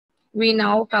We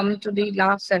now come to the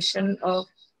last session of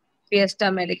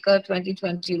Fiestamedica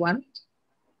 2021.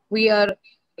 We are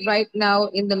right now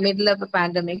in the middle of a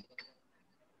pandemic.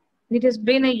 It has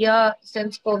been a year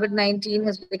since COVID 19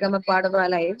 has become a part of our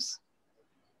lives,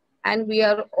 and we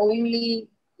are only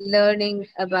learning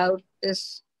about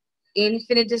this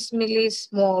infinitesimally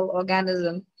small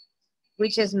organism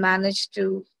which has managed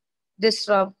to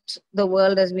disrupt the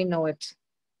world as we know it.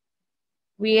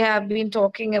 We have been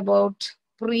talking about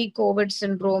pre COVID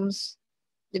syndromes,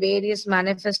 the various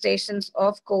manifestations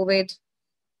of COVID,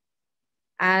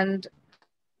 and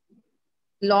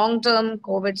long term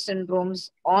COVID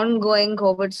syndromes, ongoing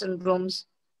COVID syndromes,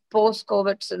 post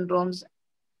COVID syndromes.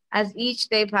 As each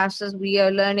day passes, we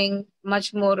are learning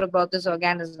much more about this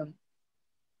organism.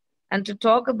 And to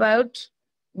talk about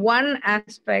one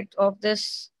aspect of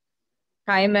this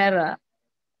chimera,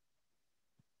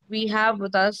 we have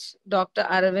with us Dr.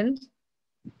 Aravind.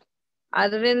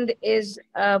 Aravind is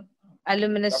a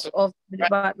alumnus of the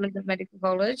Department of Medical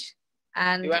College,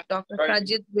 and Dr.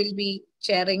 Sajid will be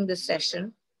chairing this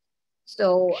session.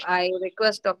 So I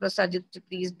request Dr. Sajid to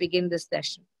please begin this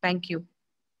session. Thank you.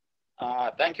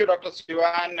 Thank you, Dr.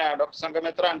 Sivan, Dr.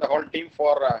 Sangamitra, and the whole team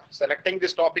for selecting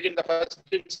this topic in the first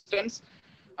instance,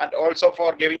 and also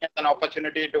for giving us an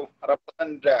opportunity to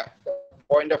represent the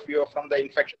point of view from the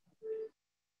infection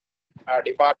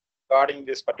department regarding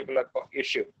this particular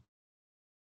issue.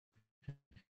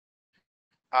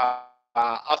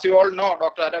 As you all know,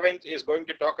 Dr. Aravind is going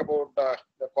to talk about the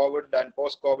COVID and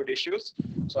post-COVID issues.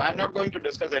 So I'm not going to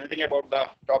discuss anything about the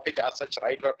topic as such,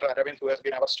 right? Dr. Aravind, who has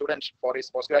been our student for his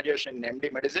post-graduation in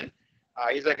MD Medicine,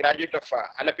 he's a graduate of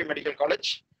Alapi Medical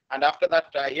College. And after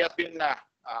that, he has been,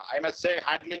 I must say,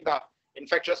 handling the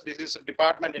infectious disease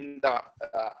department in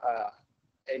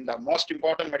the most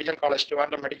important medical college,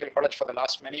 THIRUVANANTHAPURAM Medical College, for the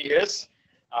last many years.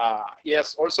 He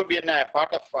has also been a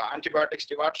part of antibiotic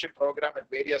stewardship program at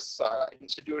various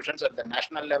institutions at the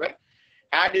national level.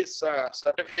 Had his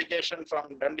certification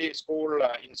from Dundee School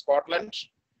in Scotland.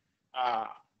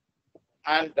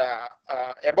 And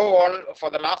above all, for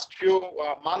the last few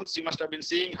months, you must have been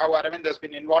seeing how Aravind has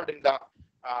been involved in the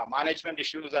management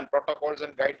issues and protocols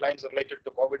and guidelines related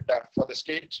to COVID for the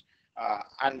state.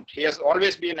 And he has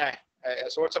always been a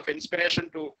source of inspiration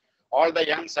to all the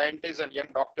young scientists and young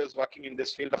doctors working in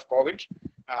this field of COVID.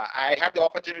 I had the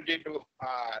opportunity to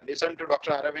listen to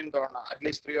Dr. Aravind on at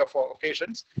least 3 or 4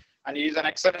 occasions, and he is an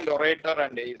excellent orator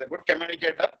and he is a good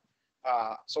communicator.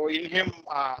 So in him,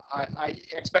 I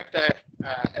expect a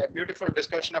beautiful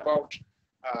discussion about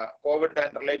COVID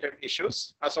and related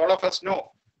issues. As all of us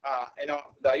know,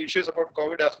 the issues about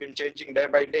COVID has been changing day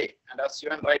by day. And as you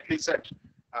rightly said,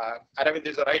 Aravind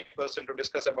is the right person to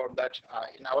discuss about that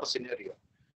in our scenario.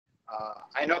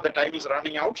 I know the time is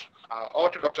running out. Over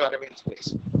to Dr. Aravind,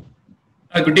 please.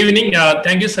 Good evening.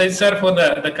 Thank you, Sajid sir, for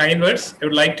the kind words. I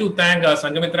would like to thank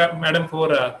Sangamitra madam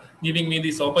for giving me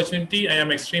this opportunity. I am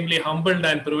extremely humbled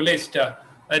and privileged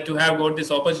to have got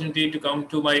this opportunity to come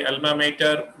to my alma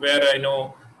mater, where I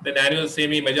know the annual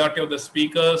semi majority of the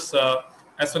speakers,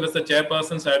 as well as the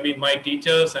chairpersons, have been my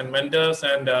teachers and mentors,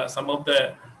 and some of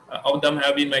them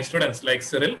have been my students, like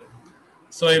Cyril.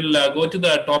 So I'll go to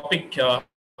the topic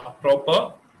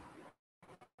proper.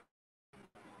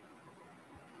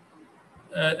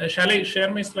 Shall I share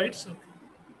my slides?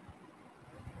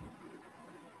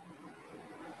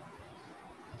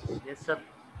 Okay. Yes, sir.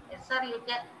 Yes, sir, you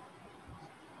can.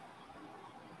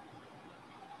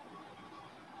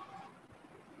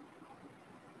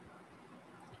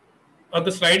 Are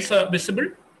the slides visible?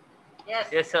 Yes.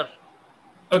 Yes, sir.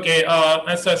 Okay,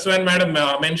 as Swan madam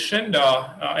mentioned,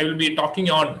 I will be talking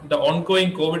on the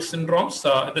ongoing COVID syndromes.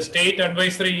 The state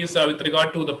advisory is with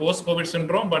regard to the post-COVID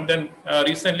syndrome, but then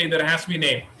recently there has been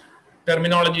a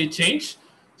terminology change.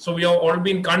 So we have all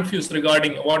been confused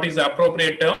regarding what is the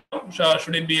appropriate term.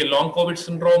 Should it be a long COVID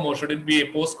syndrome, or should it be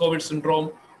a post-COVID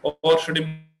syndrome, or should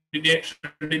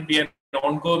it be an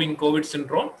ongoing COVID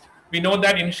syndrome? We know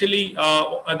that initially,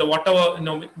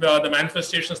 the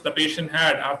manifestations the patient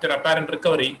had after apparent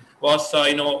recovery was,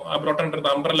 brought under the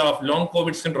umbrella of long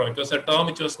COVID syndrome. It was a term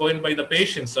which was coined by the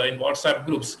patients in WhatsApp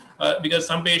groups, because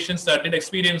some patients did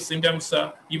experience symptoms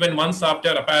even months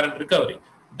after apparent recovery.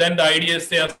 Then the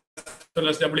IDSA as well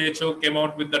as WHO came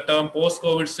out with the term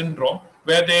post-COVID syndrome,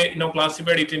 where they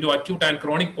classified it into acute and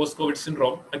chronic post-COVID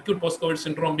syndrome. Acute post-COVID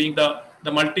syndrome being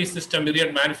the multi-system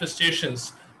myriad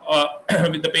manifestations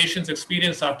with the patient's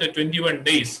experience after 21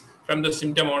 days from the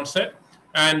symptom onset.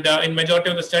 And in majority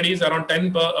of the studies, around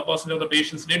 10% of the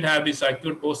patients did have this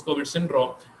acute post-COVID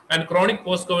syndrome. And chronic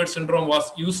post-COVID syndrome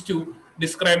was used to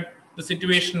describe the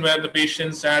situation where the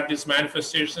patients had these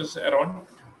manifestations around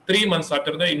 3 months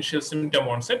after the initial symptom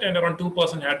onset, and around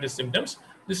 2% had these symptoms.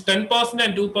 This 10%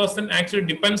 and 2% actually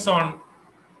depends on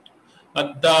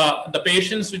the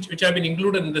patients which have been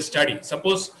included in the study.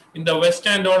 Suppose in the West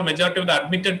and all, majority of the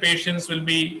admitted patients will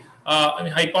be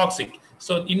hypoxic.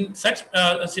 So in such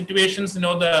situations,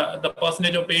 the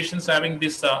percentage of patients having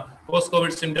this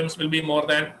post-COVID symptoms will be more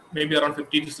than maybe around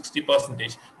 50 to 60%.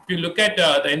 If you look at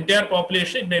the entire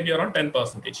population, it may be around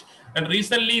 10%. And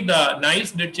recently, the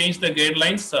NICE did change the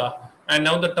guidelines, and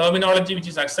now the terminology which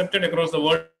is accepted across the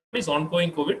world is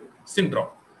ongoing COVID syndrome.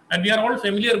 And we are all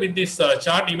familiar with this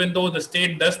chart, even though the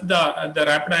state does the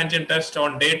rapid antigen test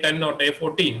on day 10 or day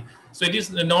 14. So it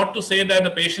is not to say that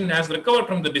the patient has recovered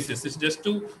from the disease. It's just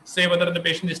to say whether the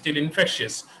patient is still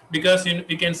infectious. Because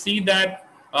you can see that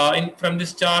from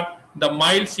this chart, the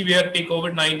mild severity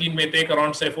COVID-19 may take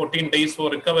around, say, 14 days for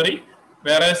recovery,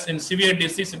 whereas in severe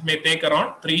disease, it may take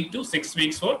around 3 to 6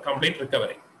 weeks for complete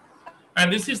recovery.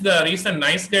 And this is the recent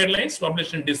NICE guidelines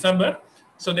published in December.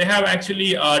 So they have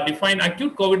actually defined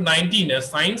acute COVID-19 as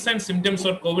signs and symptoms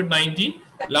of COVID-19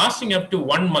 lasting up to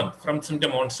 1 month from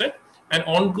symptom onset, and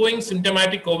ongoing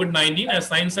symptomatic COVID-19 as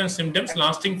signs and symptoms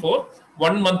lasting for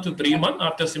 1 month to 3 months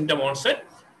after symptom onset,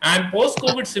 and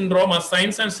post-COVID syndrome as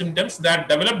signs and symptoms that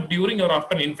develop during or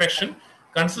after infection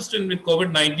consistent with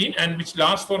COVID-19 and which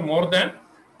lasts for more than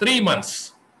 3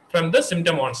 months from the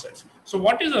symptom onset. So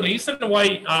what is the reason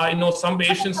why some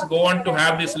patients go on to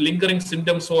have these lingering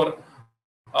symptoms for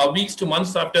weeks to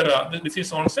months after the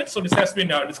disease onset? So this has been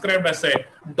described as a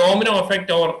domino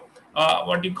effect, or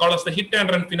what you call as the hit and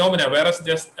run phenomena, whereas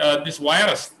just this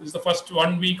virus is the first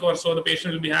 1 week or so, the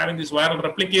patient will be having this viral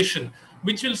replication,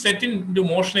 which will set into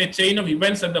motion a chain of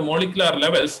events at the molecular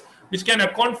levels, which can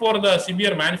account for the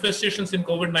severe manifestations in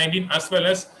COVID-19, as well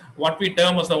as what we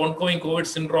term as the ongoing COVID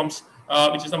syndromes,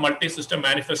 which is the multi-system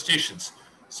manifestations.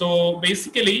 So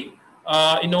basically,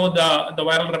 the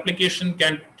viral replication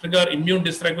can trigger immune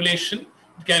dysregulation.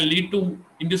 It can lead to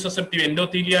inducer-susceptive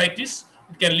endotheliitis.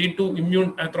 It can lead to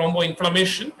immune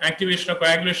thromboinflammation, activation of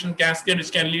coagulation cascade,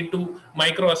 which can lead to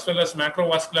micro as well as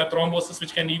macrovascular thrombosis,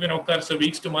 which can even occur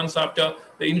weeks to months after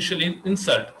the initial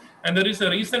insult. And there is a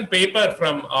recent paper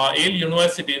from Yale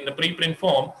University in the preprint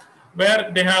form, where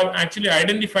they have actually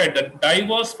identified the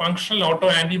diverse functional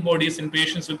autoantibodies in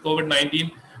patients with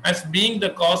COVID-19 as being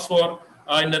the cause for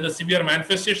the severe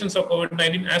manifestations of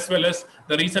COVID-19, as well as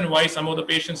the reason why some of the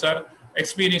patients are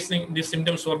experiencing these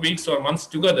symptoms for weeks or months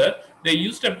together. They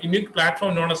used a unique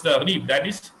platform known as the REAP, that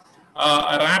is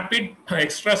a rapid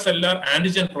extracellular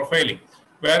antigen profiling,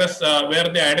 whereas where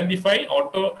they identified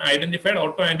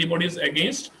autoantibodies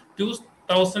against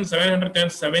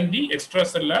 2,770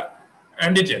 extracellular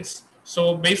antigens.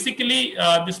 So basically,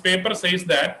 this paper says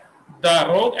that the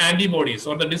rogue antibodies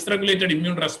or the dysregulated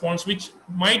immune response, which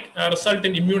might result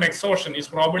in immune exhaustion, is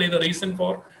probably the reason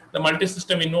for the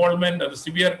multi-system involvement, the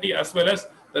severity, as well as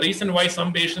the reason why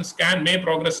some patients may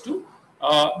progress to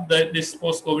this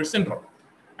post-COVID syndrome.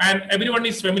 And everyone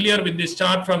is familiar with this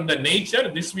chart from the Nature.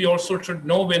 This we also should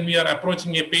know when we are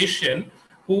approaching a patient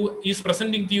who is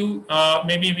presenting to you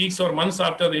maybe weeks or months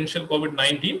after the initial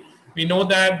COVID-19. We know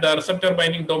that the receptor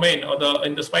binding domain or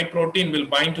in the spike protein will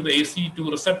bind to the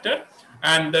ACE2 receptor,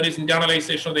 and there is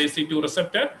internalization of the ACE2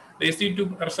 receptor. The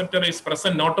ACE2 receptor is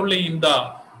present not only in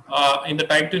the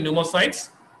type 2 pneumocytes,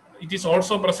 it is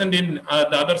also present in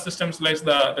the other systems like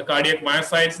the cardiac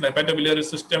myocytes, the hepatobiliary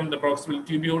system, the proximal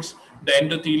tubules, the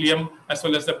endothelium, as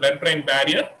well as the blood-brain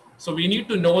barrier. So we need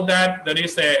to know that there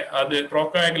is the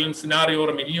procoagulant scenario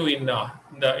or milieu in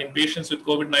patients with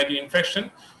COVID-19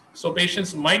 infection. So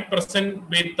patients might present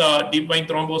with deep vein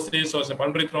thrombosis or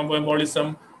pulmonary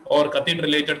thromboembolism or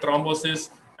catheter-related thrombosis.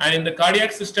 And in the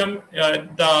cardiac system,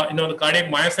 the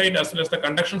cardiac myocyte as well as the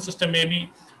conduction system may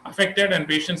be affected, and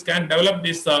patients can develop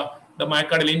this the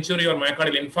myocardial injury or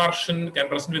myocardial infarction, can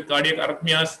present with cardiac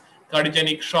arrhythmias,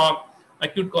 cardiogenic shock,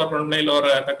 acute cordon or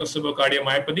Takotsubo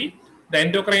cardiomyopathy. The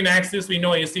endocrine axis, we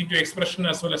know ACE2 expression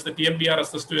as well as the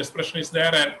TMDR-SS2 expression is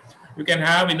there, and you can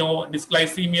have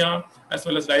dysglycemia as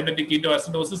well as diabetic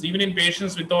ketoacidosis. Even in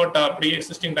patients without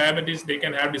pre-existing diabetes, they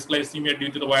can have dysglycemia due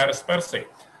to the virus per se.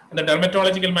 And the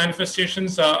dermatological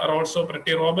manifestations are also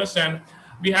pretty robust. And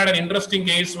we had an interesting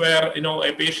case where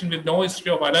a patient with no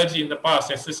history of allergy in the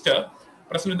past, a sister,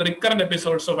 present with recurrent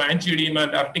episodes of angioedema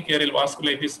and arterial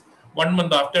vasculitis 1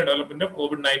 month after development of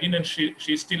COVID-19, and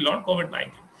she's still on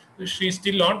COVID-19. She's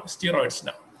still on steroids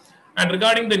now. And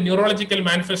regarding the neurological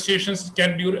manifestations,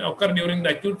 can occur during the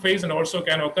acute phase and also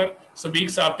can occur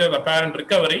weeks after the apparent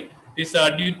recovery. Is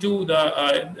due to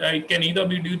it can either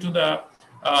be due to the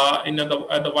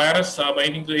virus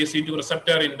binding to the ACE2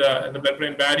 receptor in the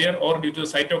blood-brain barrier, or due to the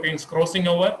cytokines crossing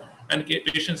over and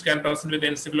patients can present with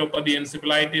encephalopathy,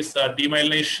 encephalitis,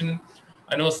 demyelination,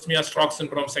 anosmia, stroke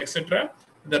syndromes, etc.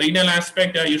 The renal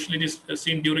aspect usually is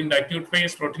seen during the acute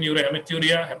phase, proteinuria,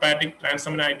 hematuria, hepatic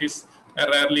transaminitis, and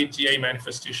rarely GI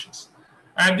manifestations.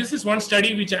 And this is one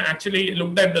study which actually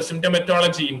looked at the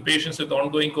symptomatology in patients with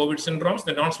ongoing COVID syndromes.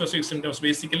 The non-specific symptoms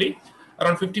basically,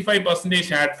 around 55%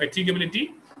 had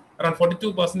fatigability, around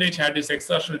 42% had this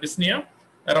exertional dyspnea,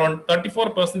 around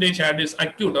 34% had this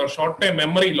acute or short-term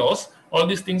memory loss. All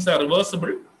these things are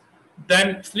reversible.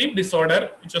 Then sleep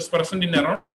disorder, which was present in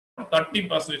around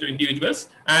 30% of individuals,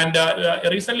 and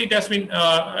recently it has been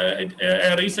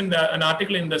an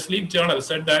article in the Sleep Journal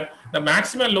said that the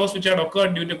maximum loss which had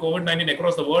occurred due to COVID-19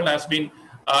 across the world has been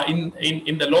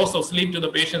in the loss of sleep to the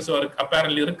patients who are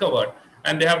apparently recovered,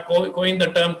 and they have coined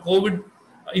the term COVID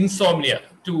insomnia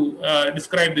to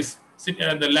describe this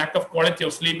the lack of quality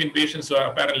of sleep in patients who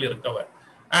are apparently recovered.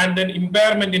 And then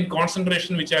impairment in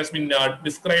concentration, which has been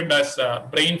described as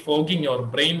brain fogging or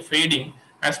brain fading,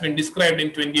 has been described in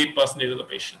 28% of the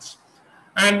patients.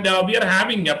 And we are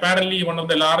having apparently one of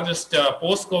the largest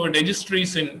post-COVID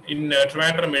registries in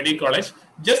Trivandrum Medical College,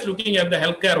 just looking at the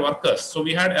healthcare workers. So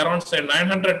we had around say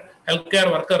 900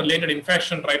 healthcare worker-related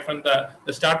infection right from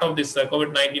the start of this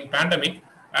COVID-19 pandemic.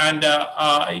 And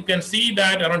you can see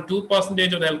that around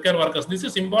 2% of the healthcare workers. This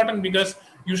is important because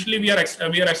usually we are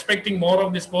expecting more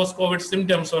of this post-COVID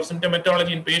symptoms or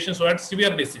symptomatology in patients who had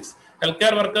severe disease.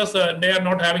 Healthcare workers, they are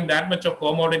not having that much of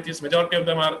comorbidities. Majority of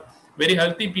them are very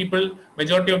healthy people.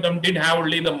 Majority of them did have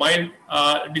only the mild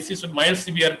disease with mild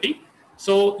severity.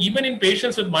 So even in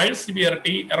patients with mild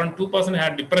severity, around 2%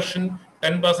 had depression,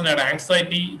 10% had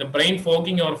anxiety, the brain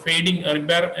fogging or fading or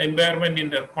impairment in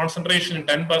the concentration in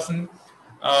 10%,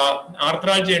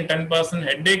 arthralgia in 10%,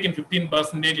 headache in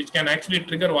 15%, which can actually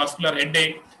trigger vascular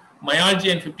headache,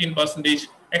 myalgia in 15%,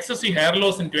 excessive hair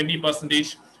loss in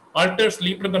 20%, altered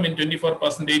sleep rhythm in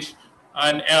 24%,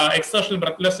 and exertional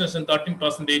breathlessness in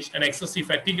 13%, and excessive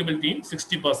fatigability in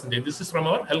 60%. This is from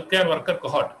our healthcare worker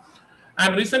cohort.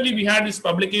 And recently we had this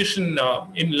publication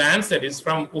in Lancet, it's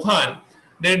from Wuhan.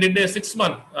 They did a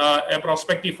 6-month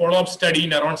prospective follow-up study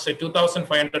in around say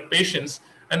 2,500 patients.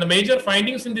 And the major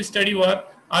findings in this study were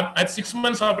at 6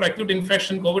 months after acute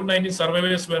infection, COVID-19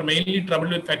 survivors were mainly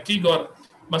troubled with fatigue or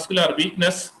muscular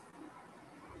weakness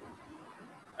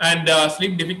and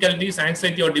sleep difficulties,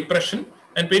 anxiety or depression.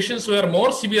 And patients who were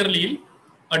more severely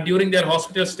ill during their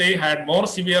hospital stay had more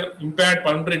severe impaired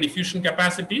pulmonary diffusion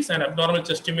capacities and abnormal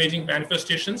chest imaging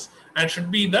manifestations, and should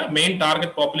be the main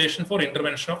target population for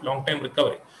intervention of long-term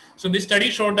recovery. So this study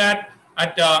showed that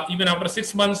at even after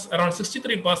 6 months, around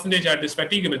 63% had this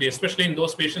fatigability, especially in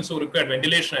those patients who required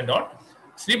ventilation and all.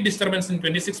 Sleep disturbance in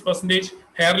 26%,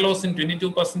 hair loss in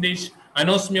 22%,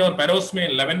 anosmia or parosmia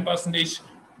in 11%.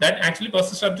 That actually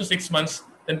persists up to 6 months.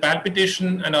 Then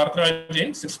palpitation and arthralgia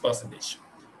in 6%.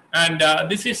 And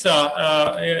this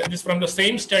is from the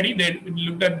same study. They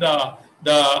looked at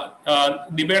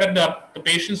divided the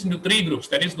patients into 3 groups.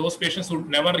 That is, those patients who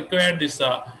never required this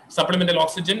supplemental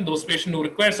oxygen, those patients who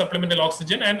required supplemental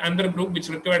oxygen, and another group which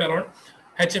required around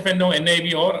HFNO,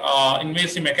 NIV, or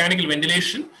invasive mechanical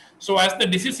ventilation. So as the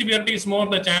disease severity is more,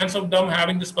 the chance of them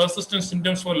having this persistent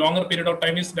symptoms for a longer period of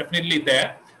time is definitely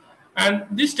there. And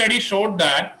this study showed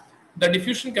that the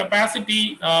diffusion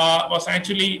capacity was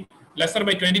actually lesser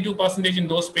by 22% in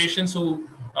those patients who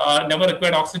never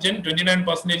required oxygen,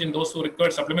 29% in those who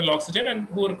required supplemental oxygen, and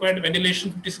who required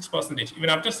ventilation 56%, even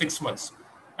after 6 months.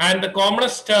 And the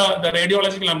commonest, the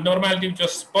radiological abnormality which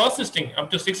was persisting up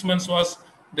to 6 months was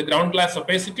the ground glass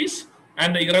opacities,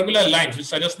 and the irregular lines which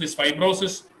suggest this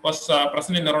fibrosis was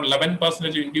present in around 11%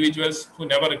 of individuals who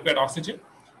never required oxygen,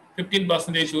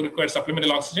 15% who required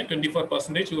supplemental oxygen,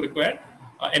 24% who required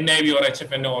NIV or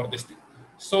HFNO or this thing.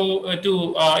 So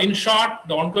in short,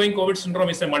 the ongoing COVID syndrome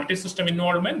is a multi-system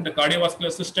involvement. The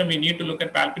cardiovascular system, we need to look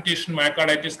at palpitation,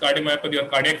 myocarditis, cardiomyopathy or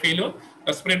cardiac failure.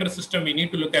 Respiratory system, we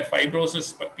need to look at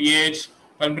fibrosis, PAH,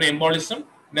 pulmonary embolism.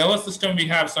 Nervous system, we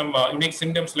have some unique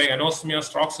symptoms like anosmia,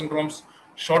 stroke syndromes,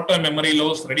 short-term memory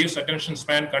loss, reduced attention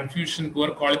span, confusion,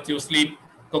 poor quality of sleep,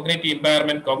 cognitive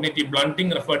impairment, cognitive blunting,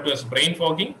 referred to as brain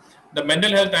fogging. The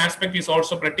mental health aspect is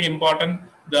also pretty important.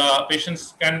 The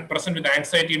patients can present with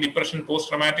anxiety, depression,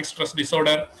 post-traumatic stress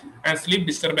disorder, and sleep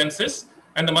disturbances.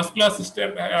 And the muscular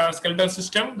system, skeletal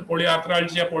system, the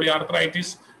polyarthralgia,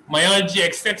 polyarthritis, myalgia,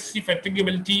 excessive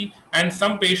fatigability, and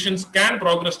some patients can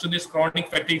progress to this chronic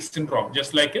fatigue syndrome,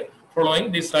 just like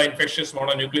following this infectious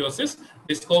mononucleosis.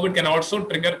 This COVID can also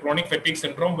trigger chronic fatigue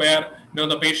syndrome, where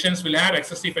the patients will have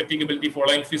excessive fatigability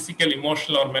following physical,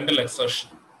 emotional, or mental exertion.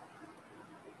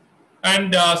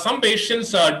 And some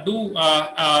patients do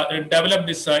develop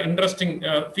this interesting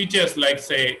features like,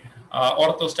 say,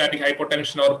 orthostatic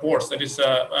hypotension or POTS, that is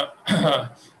the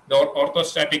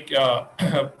orthostatic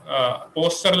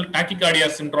postural tachycardia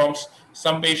syndromes.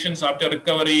 Some patients after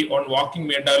recovery on walking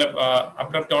may develop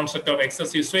abrupt onset of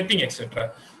excessive sweating,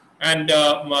 etc. And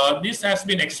this has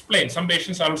been explained. Some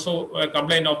patients also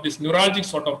complain of this neuralgic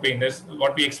sort of pain. That's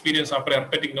what we experience after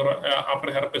herpetic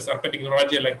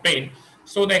neuralgia like pain.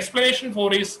 So the explanation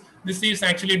for this is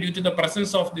actually due to the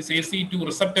presence of this ACE2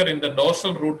 receptor in the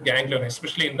dorsal root ganglion,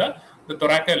 especially in the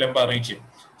thoracolumbar region.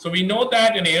 So we know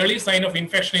that an early sign of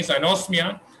infection is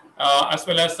anosmia, as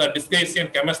well as dysgeusia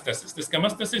and chemesthesis. This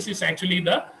chemesthesis is actually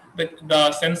the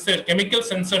chemical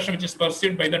sensation which is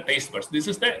perceived by the taste buds. This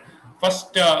is the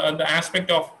first the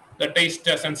aspect of the taste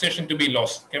sensation to be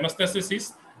lost. Chemesthesis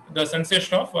is the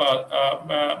sensation of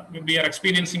we are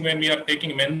experiencing when we are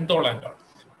taking menthol and all.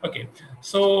 Okay,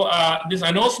 so this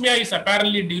anosmia is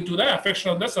apparently due to the affection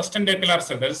of the sustentacular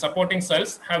cell. That is, supporting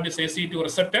cells have this ACE2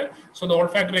 receptor. So the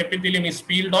olfactory epithelium is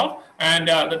peeled off, and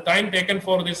the time taken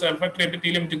for this olfactory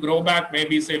epithelium to grow back may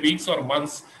be, say, weeks or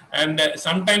months. And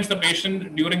sometimes the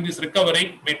patient during this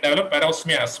recovery may develop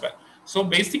parosmia as well. So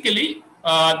basically,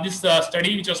 this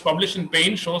study which was published in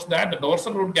Pain shows that the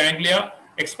dorsal root ganglia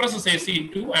expresses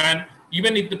ACE2, and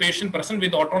even if the patient present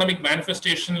with autonomic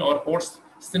manifestation or POTS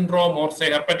syndrome or, say,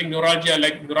 herpetic neuralgia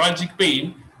like neuralgic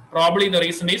pain, probably the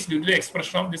reason is due to the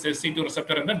expression of this ACE2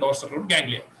 receptor in the dorsal root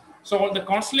ganglia. So the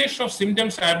constellation of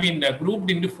symptoms have been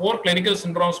grouped into 4 clinical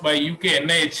syndromes by UK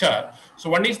NIHR. So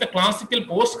one is the classical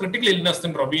post-critical illness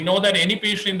syndrome. We know that any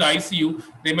patient in the ICU,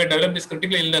 they may develop this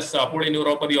critical illness,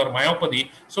 polyneuropathy or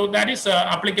myopathy. So that is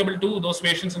applicable to those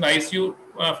patients in the ICU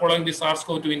following the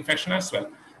SARS-CoV-2 infection as well.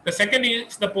 The second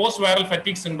is the post-viral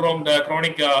fatigue syndrome, the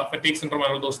chronic fatigue syndrome,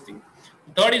 and all those things.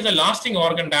 Third is a lasting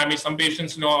organ damage. Some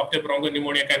patients, after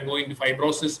bronchopneumonia can go into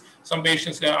fibrosis. Some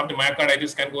patients after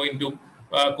myocarditis can go into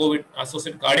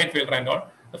COVID-associated cardiac failure and all.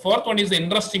 The fourth one is the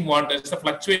interesting one. That is the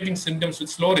fluctuating symptoms with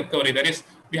slow recovery. That is,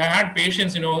 we have had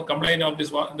patients, complain of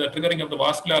this, the triggering of the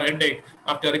vascular headache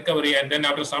after recovery, and then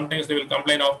after sometimes they will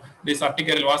complain of this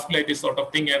arterial vasculitis sort of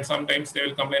thing, and sometimes they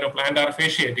will complain of plantar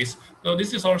fasciitis. So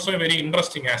this is also a very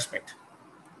interesting aspect.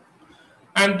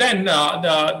 And then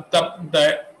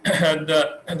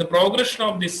the progression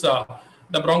of this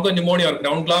the bronchopneumonia or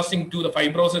ground glassing to the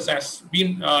fibrosis has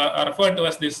been referred to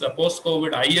as this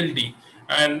post-COVID ILD,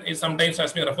 and it sometimes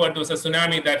has been referred to as a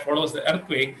tsunami that follows the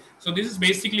earthquake. So this is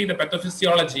basically the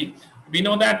pathophysiology. We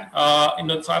know that in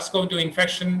the SARS-CoV-2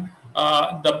 infection,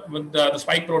 the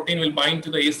spike protein will bind to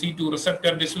the ACE2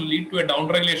 receptor. This will lead to a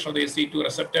downregulation of the ACE2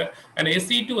 receptor, and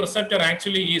ACE2 receptor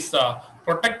actually is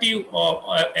protective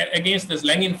against this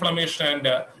lung inflammation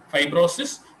and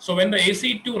fibrosis. So when the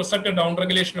ACE2 receptor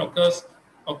downregulation occurs,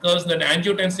 then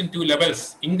angiotensin 2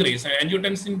 levels increase. And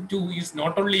angiotensin 2 is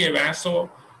not only a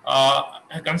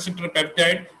vasoconstrictor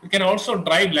peptide, it can also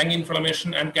drive lung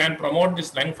inflammation and can promote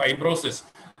this lung fibrosis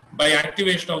by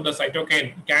activation of the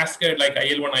cytokine cascade like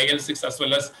IL-1, IL-6, as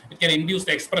well as it can induce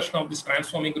the expression of this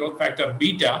transforming growth factor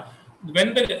beta.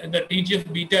 When the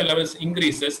TGF beta levels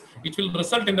increases, it will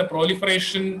result in the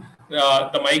proliferation,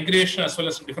 the migration, as well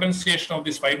as differentiation of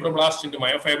this fibroblast into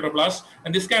myofibroblasts,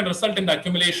 and this can result in the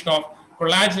accumulation of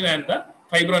collagen and the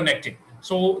fibronectin.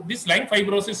 So this lung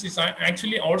fibrosis is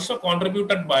actually also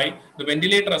contributed by the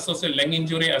ventilator-associated lung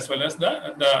injury, as well as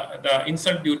the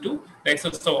insult due to the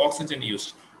excess of oxygen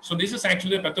used. So this is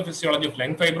actually the pathophysiology of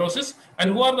lung fibrosis.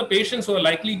 And who are the patients who are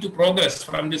likely to progress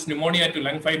from this pneumonia to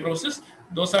lung fibrosis?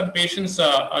 Those are patients,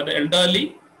 the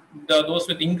elderly, those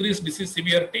with increased disease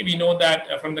severity. We know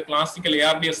that from the classical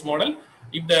ARDS model,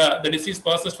 if the disease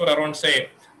persists for around, say,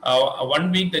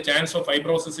 1 week, the chance of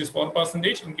fibrosis is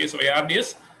 4% in case of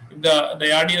ARDS. If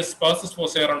the ARDS persists for,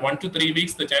 say, around 1 to 3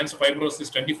 weeks, the chance of fibrosis is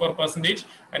 24%.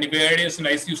 And if ARDS in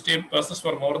ICU state persists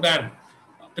for more than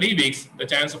 3 weeks, the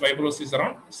chance of fibrosis is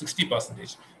around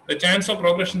 60%. The chance of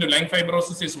progression to lung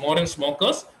fibrosis is more in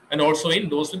smokers and also in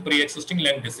those with pre-existing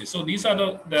lung disease. So these are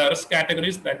the risk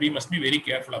categories that we must be very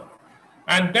careful about.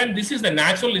 And then this is the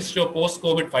natural history of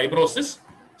post-COVID fibrosis.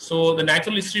 So the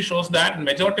natural history shows that in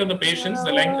majority of the patients,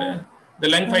 the lung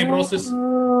fibrosis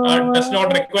does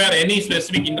not require any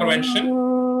specific intervention.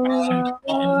 And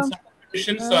in some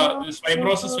patients, this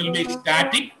fibrosis will be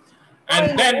static,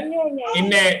 and then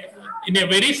in a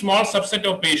very small subset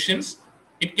of patients,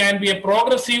 it can be a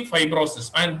progressive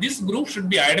fibrosis, and this group should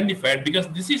be identified because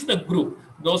this is the group,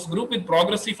 those group with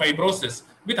progressive fibrosis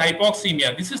with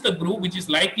hypoxemia. This is the group which is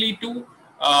likely to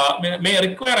may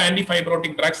require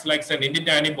antifibrotic drugs like say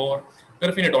nintedanib or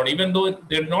pirfenidone, even though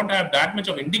they did not have that much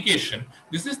of indication.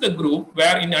 This is the group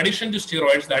where, in addition to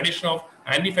steroids, the addition of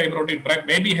antifibrotic drug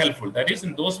may be helpful. That is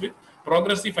in those with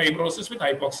progressive fibrosis with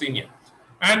hypoxemia.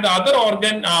 And the other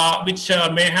organ which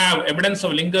may have evidence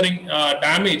of lingering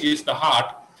damage is the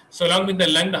heart. So along with the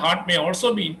lung, the heart may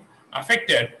also be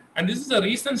affected. And this is a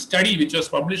recent study which was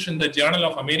published in the Journal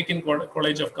of American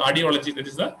College of Cardiology, that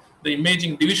is the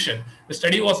imaging division. The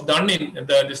study was done in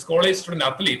this college student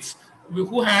athletes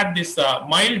who had this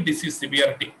mild disease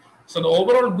severity. So the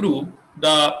overall group,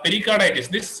 the pericarditis,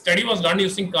 this study was done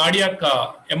using cardiac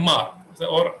MR,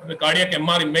 or the cardiac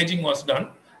MR imaging was done,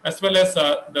 as well as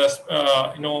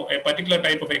a particular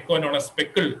type of echo known as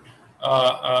speckle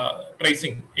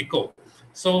tracing echo.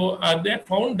 So they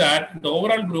found that the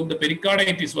overall group, the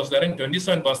pericarditis was there in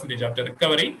 27% after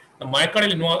recovery. The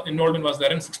myocardial involvement was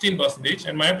there in 16%,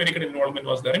 and myopericardial involvement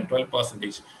was there in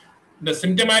 12%. The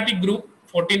symptomatic group,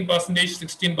 14%,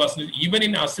 16%. Even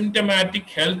in asymptomatic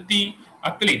healthy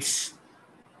athletes,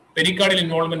 pericardial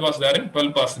involvement was there in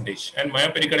 12%, and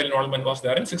myopericardial involvement was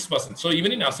there in 6%. So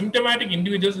even in asymptomatic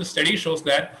individuals, the study shows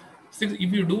that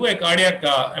if you do a cardiac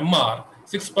MR,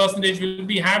 6% will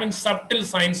be having subtle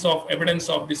signs of evidence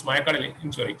of this myocardial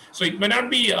injury. So it may not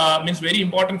be very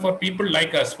important for people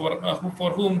like us, for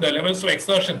whom the levels of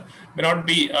exertion may not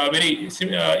be very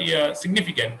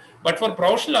significant. But for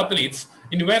professional athletes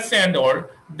in USA and all,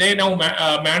 they now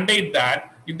mandate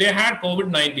that if they had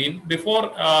COVID-19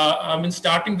 before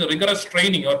starting the rigorous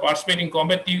training or participating in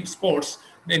competitive sports,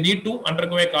 they need to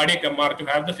undergo a cardiac MR to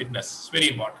have the fitness. It's very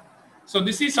important. So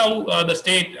this is how the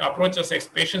state approaches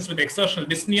patients with exertional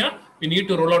dyspnea. We need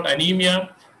to rule out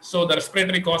anemia. So the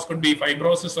respiratory cause could be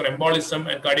fibrosis or embolism,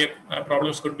 and cardiac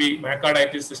problems could be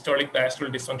myocarditis, systolic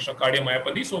diastolic dysfunction,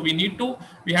 cardiomyopathy. So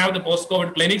we have the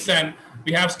post-COVID clinics, and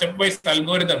we have stepwise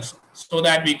algorithms so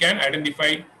that we can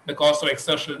identify the cause of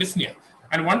exertional dyspnea.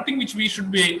 And one thing which we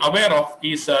should be aware of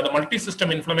is the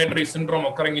multi-system inflammatory syndrome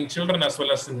occurring in children as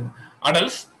well as in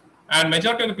adults. And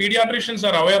majority of the pediatricians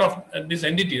are aware of this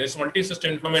entity, this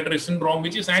multi-system inflammatory syndrome,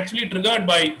 which is actually triggered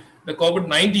by the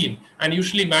COVID-19 and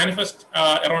usually manifests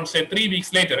around, say, 3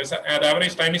 weeks later. The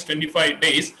average time is 25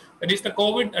 days. That is, the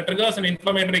COVID triggers an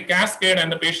inflammatory cascade,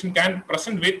 and the patient can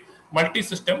present with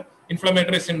multi-system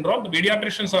inflammatory syndrome. The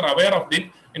pediatricians are aware of it.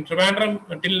 In Trivandrum,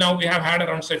 until now, we have had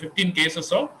around, say, 15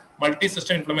 cases of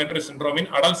multi-system inflammatory syndrome in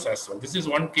adults as well. This is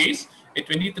one case. A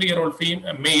 23-year-old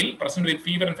male present with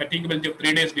fever and fatigability of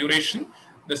 3 days duration.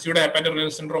 The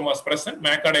pseudohepatorenal syndrome was present.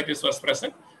 Myocarditis was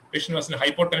present. Patient was in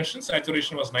hypotension.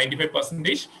 Saturation was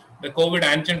 95%. The COVID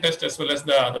antigen test as well as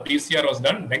the PCR was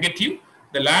done negative.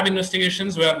 The lab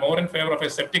investigations were more in favor of a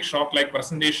septic shock-like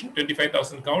presentation.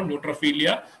 25,000 count,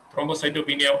 neutrophilia,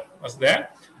 thrombocytopenia was there.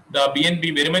 The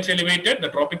BNP very much elevated. The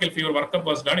tropical fever workup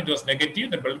was done. It was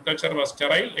negative. The blood culture was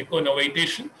sterile. Echo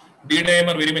novatation.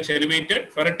 D-dimer very much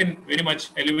elevated. Ferritin very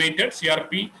much elevated.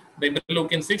 CRP, the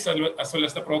interleukin-6 as well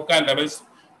as the procal levels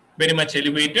very much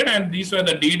elevated. And these were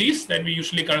the DDs that we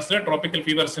usually consider: tropical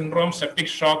fever syndrome, septic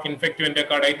shock, infective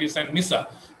endocarditis, and MISA.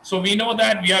 So we know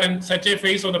that we are in such a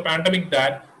phase of the pandemic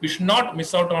that we should not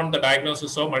miss out on the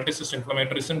diagnosis of multi-system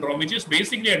inflammatory syndrome, which is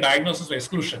basically a diagnosis of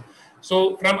exclusion.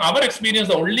 So from our experience,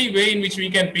 the only way in which we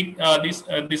can pick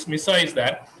this MISA is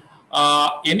that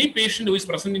any patient who is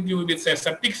presenting to you with a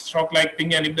septic shock-like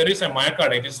thing, and if there is a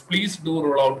myocarditis, please do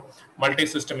rule out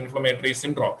multi-system inflammatory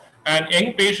syndrome. And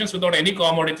young patients without any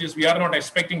comorbidities, we are not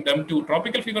expecting them to,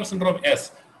 tropical fever syndrome,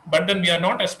 yes, but then we are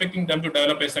not expecting them to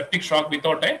develop a septic shock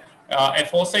without a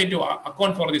foresight to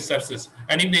account for this sepsis.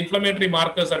 And if the inflammatory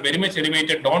markers are very much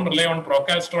elevated, don't rely on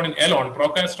procalcitonin alone.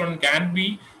 Procalcitonin can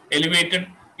be elevated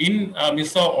in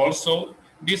MISA also.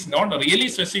 It is not really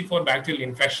specific for bacterial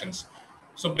infections.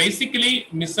 So basically,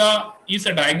 MISA is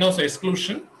a diagnosed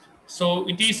exclusion. So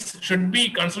it should be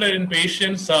considered in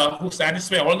patients who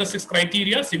satisfy all the 6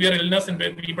 criteria: severe illness in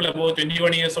people above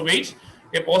 21 years of age,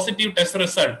 a positive test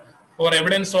result for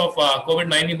evidence of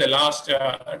COVID-19 in the last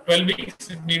 12 weeks.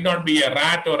 It need not be a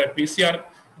rat or a PCR.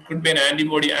 It could be an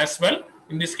antibody as well.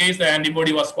 In this case, the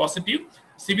antibody was positive.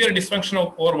 Severe dysfunction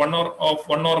of one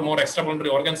or more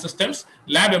extrapulmonary organ systems,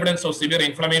 lab evidence of severe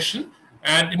inflammation.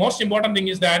 And the most important thing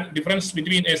is that difference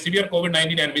between a severe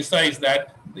COVID-19 and MISA is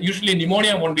that usually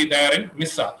pneumonia won't be there in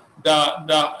MISA.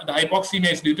 The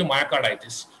hypoxemia is due to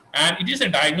myocarditis. And it is a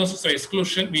diagnosis of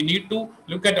exclusion. We need to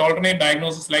look at alternate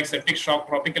diagnoses like septic shock,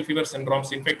 tropical fever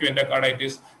syndromes, infective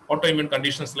endocarditis, autoimmune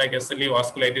conditions like SLE,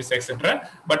 vasculitis, etc.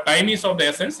 But time is of the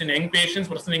essence. In young patients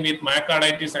presenting with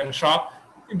myocarditis and shock,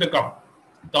 the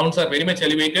counts are very much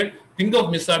elevated. Think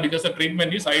of MISA because the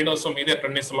treatment is high dose of either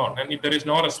prednisolone. And if there is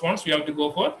no response, we have to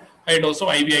go for high dose of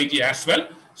IVIG as well.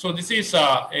 So this is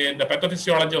the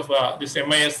pathophysiology of this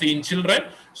MISC in children.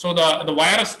 So the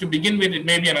virus, to begin with, it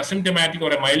may be an asymptomatic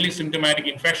or a mildly symptomatic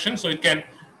infection. So it can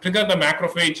trigger the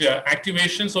macrophage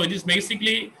activation. So it is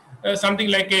basically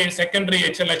something like a secondary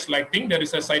HLH-like thing. There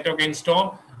is a cytokine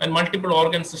storm, and multiple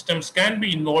organ systems can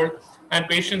be involved, and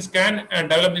patients can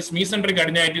develop this mesenteric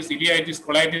adenitis, ileitis,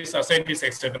 colitis, ascites,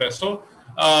 etc. So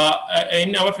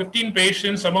in our 15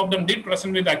 patients, some of them did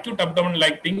present with acute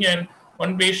abdomen-like thing, and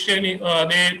one patient,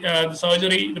 the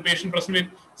surgery, the patient present with,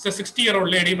 it's a 60-year-old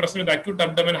lady present with acute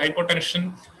abdomen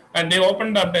hypotension, and they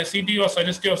opened up the CT was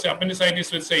suggestive of say,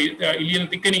 appendicitis with say ileal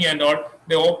thickening and all.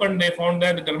 They opened, they found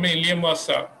that the terminal ileum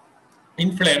was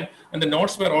inflamed, and the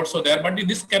nodes were also there. But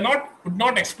this could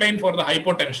not explain for the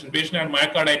hypotension. Patient had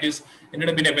myocarditis, ended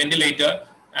up in a ventilator,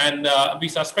 and we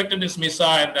suspected this MISA,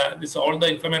 and all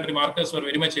the inflammatory markers were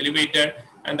very much elevated,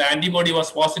 and the antibody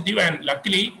was positive, and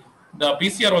luckily the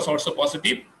PCR was also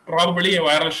positive, probably a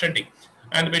viral shedding.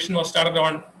 And the patient was started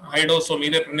on high dose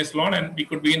omeprazole, and we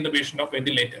could be in the patient of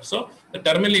ventilator. So the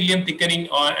terminal ileum thickening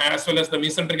as well as the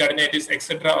mesenteric adenitis,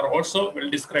 etc., are also well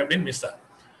described in MISA.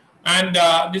 And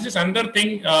this is another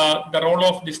thing, the role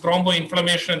of this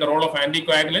thromboinflammation and the role of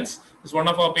anticoagulants. Is one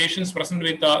of our patients present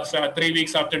with 3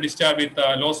 weeks after discharge with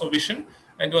loss of vision,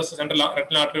 and it was central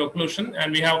retinal artery occlusion.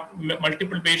 And we have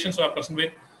multiple patients who are present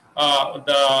with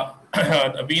the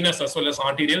venous as well as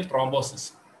arterial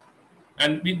thrombosis.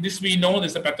 And this we know,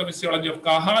 this is the pathophysiology of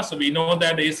CAHA. So we know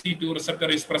that the ACE2 receptor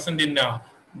is present in the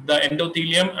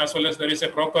endothelium, as well as there is a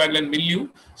procoagulant milieu.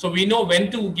 So we know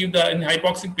when to give in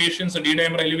hypoxic patients a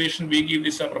D-dimer elevation, we give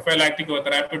this prophylactic or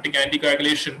therapeutic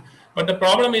anticoagulation. But the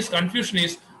problem is, confusion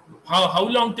is how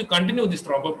long to continue this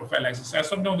thromboprophylaxis.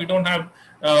 As of now, we don't have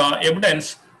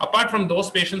evidence, apart from those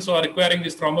patients who are requiring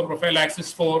this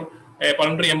thromboprophylaxis for a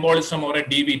pulmonary embolism or a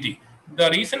DVT. The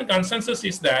recent consensus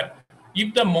is that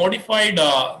if the modified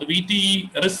the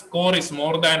VTE risk score is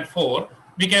more than 4,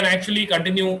 we can actually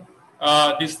continue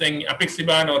this thing,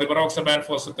 apixaban or rivaroxaban,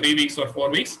 for 3 weeks or 4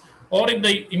 weeks. Or if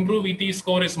the improved VTE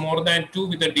score is more than 2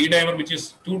 with a D-dimer, which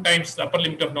is 2 times the upper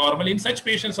limit of normal, in such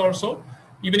patients also,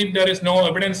 even if there is no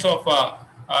evidence of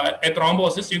a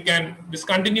thrombosis, you can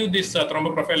discontinue this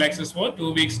thromboprophylaxis for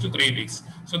 2 weeks to 3 weeks.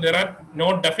 So there are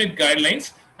no definite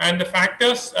guidelines, and the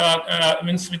factors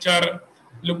which are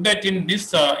looked at in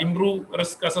this improved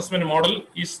risk assessment model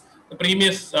is the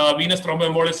previous venous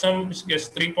thromboembolism, which gets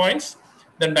 3 points,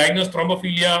 then diagnosed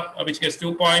thrombophilia, which gets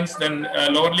 2 points, then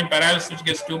lower limb paralysis, which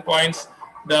gets 2 points,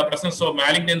 the presence of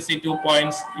malignancy, 2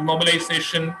 points,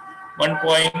 immobilization, 1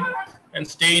 point, and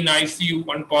stay in ICU,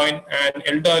 1 point, and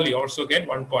elderly also get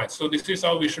 1 point. So this is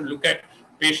how we should look at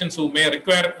patients who may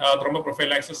require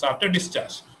thromboprophylaxis after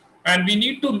discharge. And we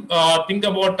need to think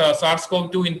about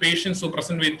SARS-CoV-2 in patients who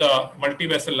present with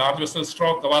multi-vessel, large vessel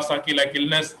stroke, Kawasaki-like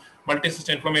illness,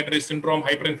 multi-system inflammatory syndrome,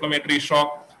 hyperinflammatory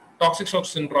shock, toxic shock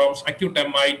syndromes, acute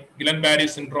MI, Guillain-Barré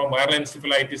syndrome, viral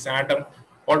encephalitis, ADEM,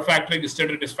 olfactory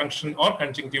gustatory dysfunction, or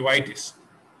conjunctivitis.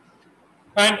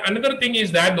 And another thing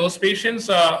is that those patients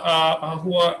who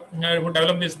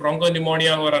develop this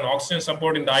bronchopneumonia, who are on oxygen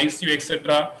support in the ICU,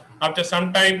 etc., after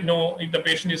some time, if the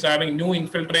patient is having new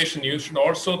infiltration, you should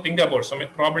also think about,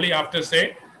 probably after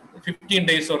say 15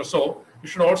 days or so, you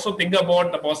should also think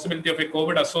about the possibility of a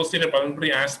COVID-associated pulmonary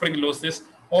aspergillosis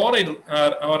or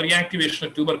reactivation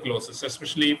of tuberculosis,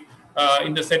 especially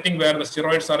in the setting where the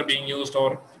steroids are being used,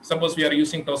 or suppose we are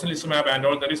using tocilizumab and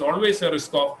all, there is always a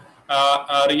risk of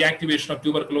reactivation of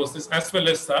tuberculosis, as well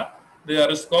as the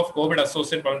risk of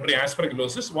COVID-associated pulmonary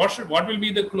aspergillosis. What will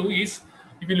be the clue is,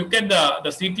 if you look at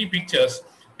the CT pictures,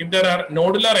 if there are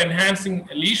nodular enhancing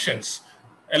lesions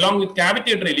along with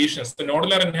cavitatory lesions, the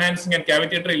nodular enhancing and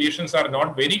cavitatory lesions are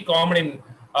not very common in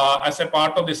as a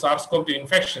part of the SARS-CoV-2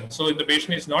 infection. So if the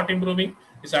patient is not improving,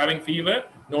 is having fever,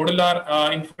 nodular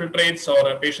infiltrates,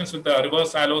 or patients with the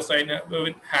reverse halo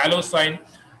sign,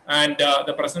 and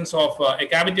the presence of a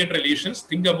cavitatory lesions,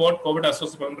 think about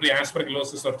COVID-associated pulmonary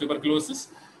aspergillosis or tuberculosis.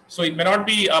 So it may not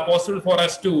be possible for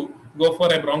us to go for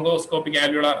a bronchoscopic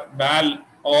alveolar BAL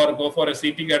or go for a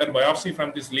CT-guided biopsy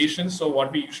from these lesions. So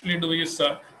what we usually do is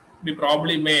we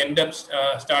probably may end up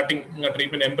starting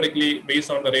treatment empirically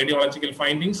based on the radiological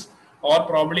findings, or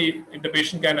probably if the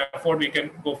patient can afford, we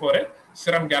can go for a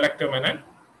serum galactoman and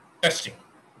testing.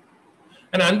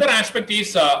 And another aspect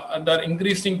is the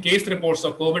increasing case reports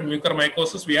of COVID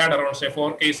mucormycosis. We had around say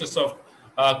 4 cases of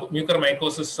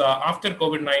mucormycosis after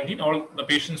COVID-19. All the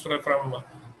patients were from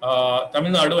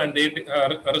Tamil Nadu, and they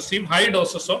received high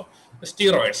doses of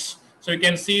steroids. So you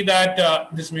can see that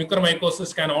this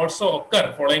mucormycosis can also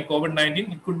occur following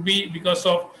COVID-19. It could be because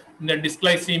of the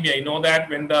dysglycemia. You know that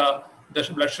when the the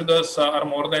blood sugars are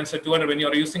more than say 200. When you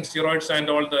are using steroids and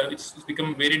all, it's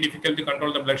become very difficult to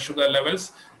control the blood sugar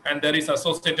levels, and there is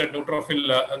associated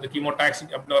neutrophil, the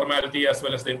chemotaxic abnormality as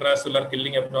well as the intracellular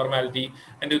killing abnormality.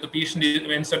 And if the patient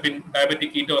ends up in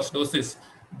diabetic ketoacidosis,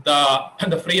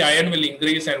 the free iron will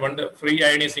increase, and when the free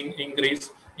iron is increase,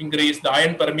 the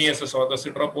iron permeases or the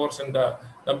sideropores in the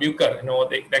mucor,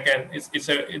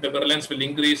 the virulence will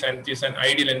increase, and it is an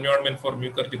ideal environment for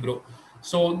mucor to grow.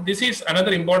 So this is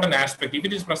another important aspect. If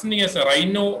it is presenting as a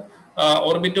rhino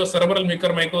orbitocerebral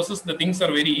mucormycosis, the things are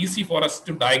very easy for us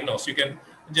to diagnose. You can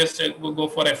just go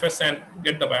for FS and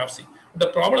get the biopsy. The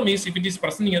problem is if it is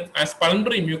presenting as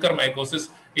pulmonary mucormycosis,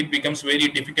 it becomes very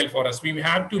difficult for us. We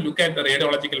have to look at the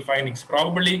radiological findings.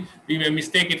 Probably we may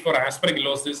mistake it for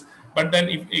aspergillosis, but then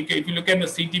if you look at the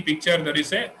CT picture, there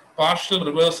is a partial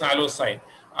reverse halo sign.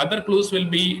 Other clues will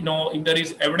be, if there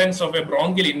is evidence of a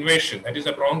bronchial invasion, that is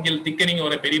a bronchial thickening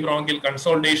or a peribronchial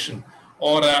consolidation,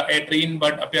 or a tree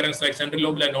bud appearance like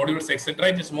centrilobular nodules, etc.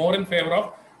 It is more in favor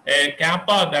of a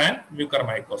kappa than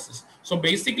mucormycosis. So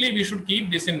basically, we should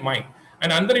keep this in mind.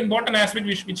 Another important aspect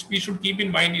which we should keep in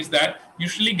mind is that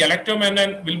usually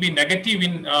galactomannan will be negative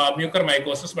in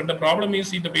mucormycosis, but the problem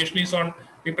is if the patient is on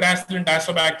piperacillin,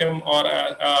 tazobactam, or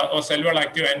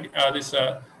Selvalactive and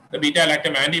the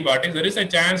beta-lactam antibiotics, there is a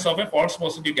chance of a false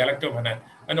positive galactomannan.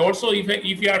 And also,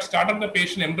 if you have started the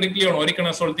patient empirically on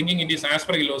oriconazole thinking it is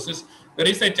aspergillosis, there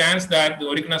is a chance that the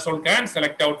oriconazole can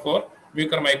select out for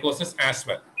mucormycosis as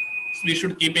well. So we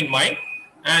should keep in mind.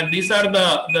 And these are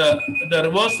the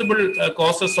reversible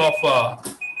causes of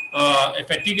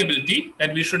fatigability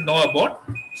that we should know about.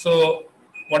 So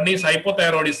one is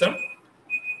hypothyroidism,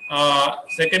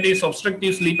 second is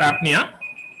obstructive sleep apnea,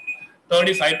 third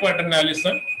is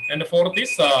hypoadrenalism, and the fourth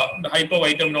is the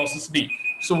hypovitaminosis D.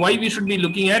 So why we should be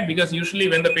looking at, because usually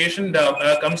when the patient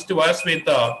comes to us with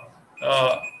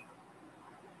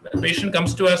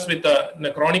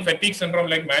chronic fatigue syndrome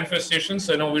like manifestations,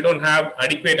 we don't have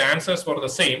adequate answers for the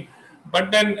same.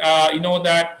 But then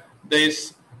that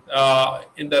this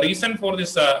in the reason for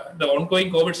this the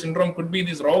ongoing COVID syndrome could be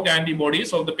these rogue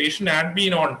antibodies. So the patient had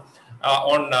been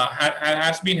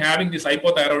has been having this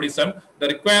hypothyroidism. The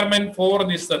requirement for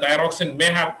this thyroxine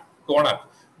may have gone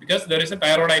up because there is a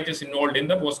thyroiditis involved in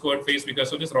the post-COVID phase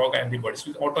because of this rogue antibodies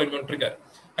with autoimmune trigger.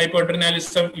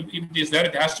 Hypoadrenalism, if it is there,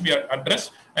 it has to be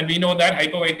addressed, and we know that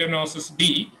hypovitaminosis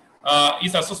D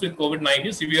is associated with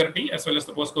COVID-19 severity as well as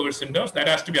the post-COVID symptoms. That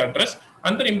has to be addressed.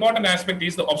 Another important aspect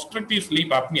is the obstructive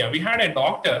sleep apnea. We had a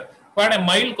doctor who had a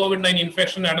mild COVID-19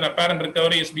 infection and an apparent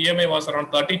recovery. His BMI was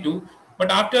around 32,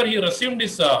 but after he resumed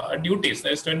his duties,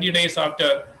 that's 20 days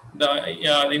after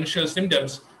the initial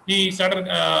symptoms, he started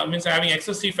having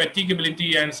excessive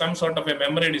fatigability and some sort of a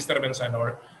memory disturbance and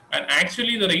all. And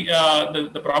actually,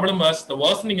 the problem was the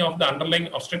worsening of the underlying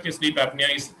obstructive sleep apnea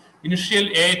is initial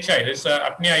AHI. This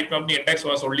apnea-hypopnea index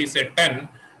was only say 10,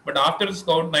 but after this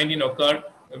COVID-19 occurred,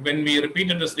 when we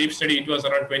repeated the sleep study, it was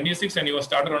around 26, and he was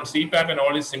started on CPAP, and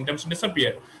all his symptoms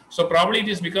disappeared. So probably it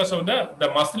is because of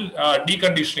the muscle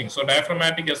deconditioning. So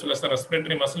diaphragmatic as well as the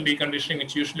respiratory muscle deconditioning,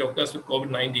 which usually occurs with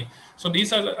COVID-19. So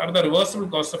these are the reversible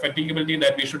causes of fatigability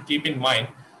that we should keep in mind.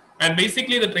 And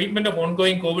basically, the treatment of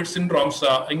ongoing COVID syndromes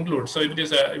include. So if it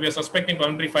is if we are suspecting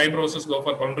pulmonary fibrosis, go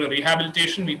for pulmonary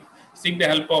rehabilitation. We seek the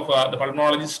help of the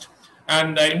pulmonologist.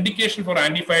 And the indication for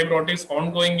antifibrotics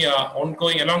ongoing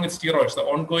along with steroids, the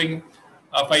ongoing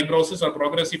fibrosis or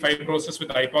progressive fibrosis with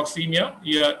hypoxemia.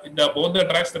 Both the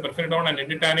drugs, the pirfenidone and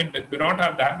nintedanib, do not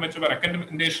have that much of a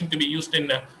recommendation to be used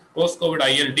in post-COVID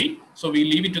ILD. So we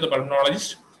leave it to the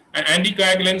pulmonologist. And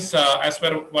anticoagulants, as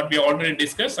per what we already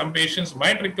discussed, some patients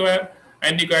might require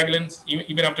anticoagulants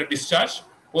even after discharge.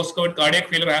 Post-COVID cardiac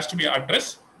failure has to be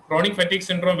addressed. Chronic fatigue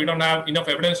syndrome, we don't have enough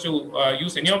evidence to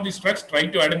use any of these drugs. Try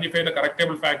to identify the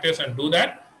correctable factors and do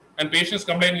that. And patients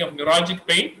complaining of neuralgic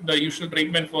pain, the usual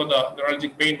treatment for the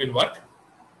neuralgic pain will work.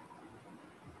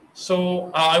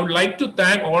 So I would like to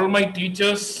thank all my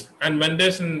teachers and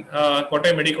mentors in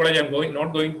Kottayam Medical College. I'm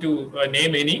not going to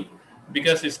name any,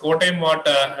 because it's Kottayam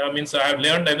means I have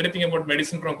learned everything about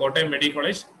medicine from Kottayam Medical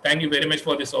College. Thank you very much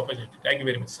for this opportunity. Thank you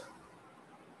very much, sir.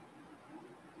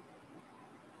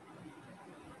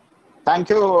 Thank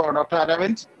you, Dr.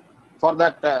 Aravind, for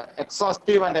that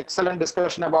exhaustive and excellent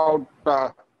discussion about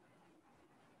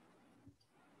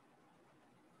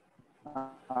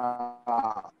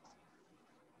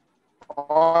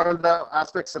all the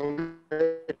aspects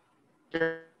related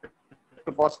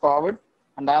to post-COVID.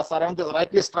 And as Aravind has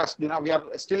rightly stressed, we are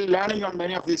still learning on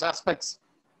many of these aspects.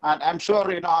 And I'm sure,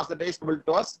 as the days will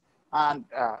to us, and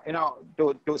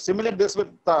to simulate this with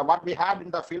what we had in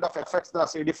the field of effects, the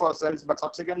CD4 cells, but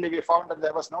subsequently we found that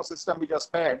there was no system which was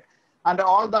spared. And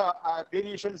all the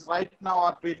clinicians right now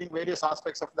are treating various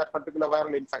aspects of that particular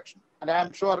viral infection. And I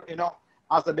am sure,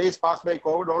 as the days pass by,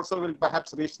 COVID also will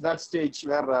perhaps reach that stage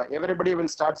where everybody will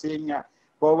start seeing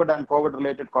COVID and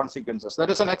COVID-related consequences. That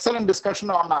is an excellent discussion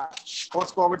on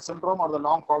post-COVID syndrome or the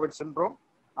long COVID syndrome.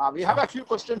 We have a few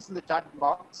questions in the chat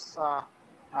box.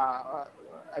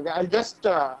 I'll just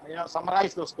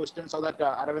summarize those questions so that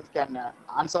Aravind can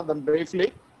answer them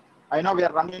briefly. I know we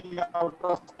are running out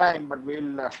of time, but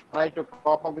we'll try to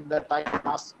cope up with the time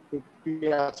as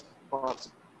quickly as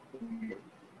possible.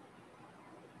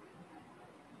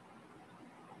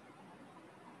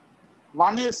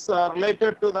 One is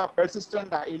related to the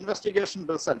persistent investigation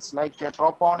results like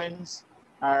troponins,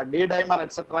 D-dimer,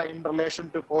 etc. in relation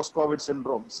to post-COVID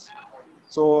syndromes.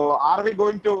 So are we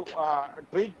going to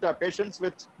treat patients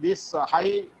with these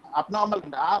high abnormal,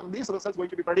 are these results going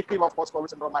to be predictive of post-COVID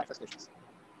syndrome manifestations?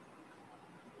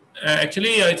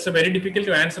 Actually, it's a very difficult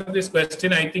to answer this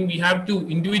question. I think we have to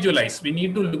individualize. We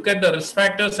need to look at the risk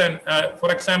factors and,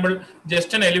 for example,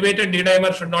 just an elevated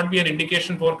D-dimer should not be an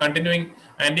indication for continuing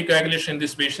anticoagulation in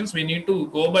these patients. We need to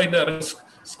go by the risk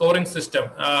scoring system,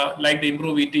 like the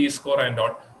IMPROVE-VT score and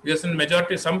all. Because in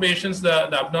majority, some patients, the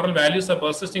abnormal values are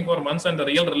persisting for months and the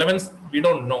real relevance, we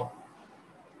don't know.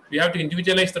 We have to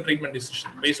individualize the treatment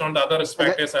decision based on the other risk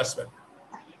factors as well.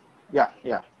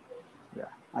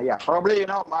 Yeah, probably,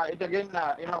 it again,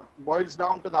 boils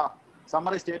down to the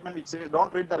summary statement which says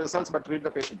don't read the results, but read the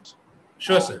patient.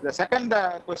 Sure, sir. The second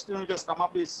question which has come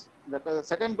up is,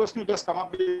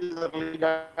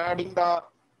 regarding the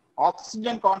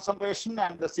oxygen concentration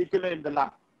and the sequelae in the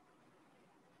lung.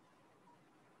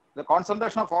 The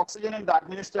concentration of oxygen in the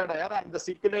administered air and the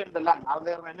sequelae in the lung. Are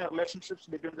there any relationships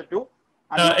between the two?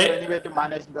 And is there any way to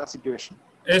manage the situation?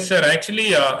 Yes, sir.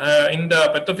 Actually, in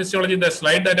the pathophysiology, the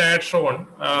slide that I had shown,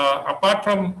 apart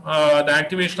from the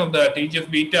activation of the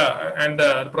TGF-beta and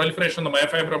the proliferation of the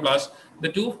myofibroblasts, the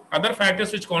two other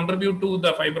factors which contribute to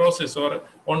the fibrosis or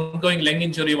ongoing lung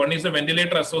injury, one is the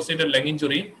ventilator-associated lung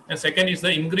injury, and second is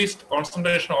the increased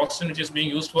concentration of oxygen which is being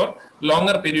used for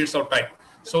longer periods of time.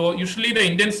 So usually the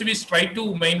intensivists try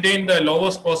to maintain the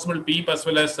lowest possible PEEP as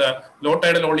well as low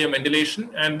tidal volume ventilation,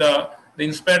 and the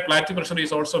inspired plateau pressure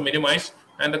is also minimized,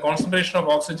 and the concentration of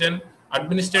oxygen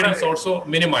administered is also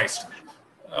minimized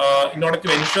in order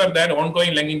to ensure that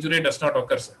ongoing lung injury does not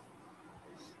occur, sir.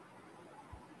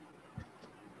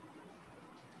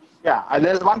 Yeah,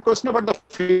 there is one question about the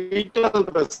fetal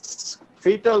risk.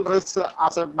 Fetal risk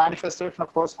as a manifestation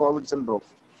of post-COVID syndrome.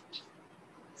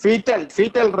 Fetal risk.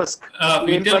 Fetal risk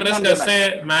as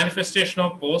a manifestation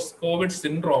of post-COVID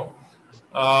syndrome.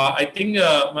 I think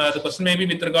the question may be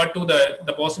with regard to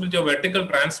the possibility of vertical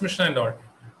transmission and all.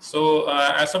 So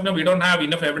as of now, we don't have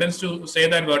enough evidence to say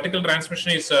that vertical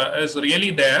transmission is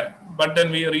really there. But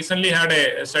then we recently had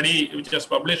a study which was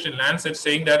published in Lancet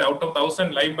saying that out of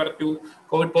 1,000 live birth to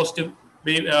COVID positive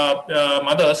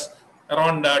mothers,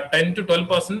 around 10 to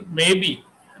 12% may be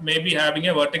having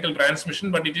a vertical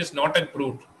transmission, but it is not yet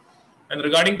proved. And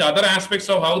regarding the other aspects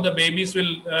of how the babies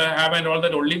will have and all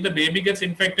that, only if the baby gets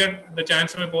infected, the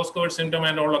chance of a post-COVID symptom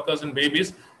and all occurs in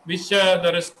babies, which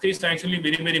the risk is actually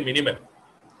very, very minimal.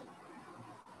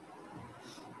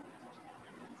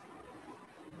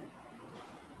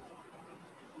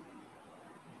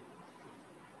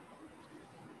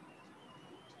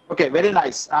 Okay, very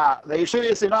nice. The issue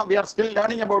is, we are still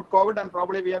learning about COVID, and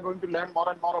probably we are going to learn more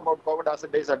and more about COVID as the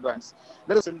days advance.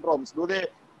 There are syndromes.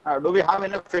 Do we have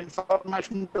enough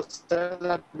information to say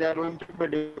that they are going to be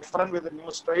different with the new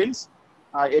strains?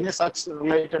 Any such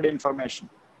related information?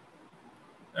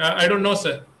 I don't know,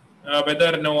 sir.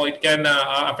 Whether it can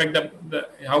affect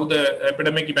how the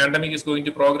pandemic is going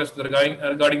to progress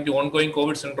regarding the ongoing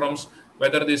COVID syndromes.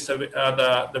 Whether this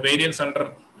the variants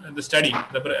under the study,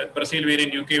 the Brazil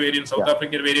variant, UK variant, South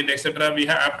African variant, etc. We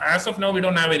have, as of now, we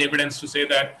don't have any evidence to say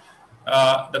that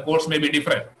the course may be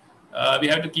different. We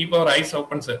have to keep our eyes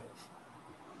open, sir.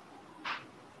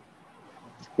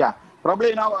 Yeah,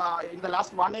 probably in the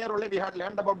last 1 year only we had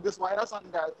learned about this virus and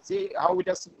see how it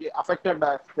has affected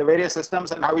the various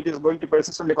systems and how it is going to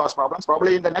persistently cause problems.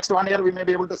 Probably in the next 1 year we may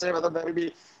be able to say whether there will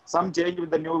be some change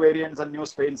with the new variants and new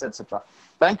strains, etc.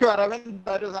 Thank you, Aravind.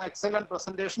 That is an excellent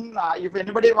presentation. If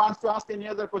anybody wants to ask any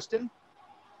other question.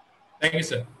 Thank you,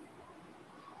 sir.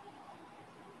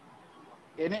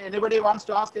 Anybody wants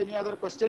to ask any other question?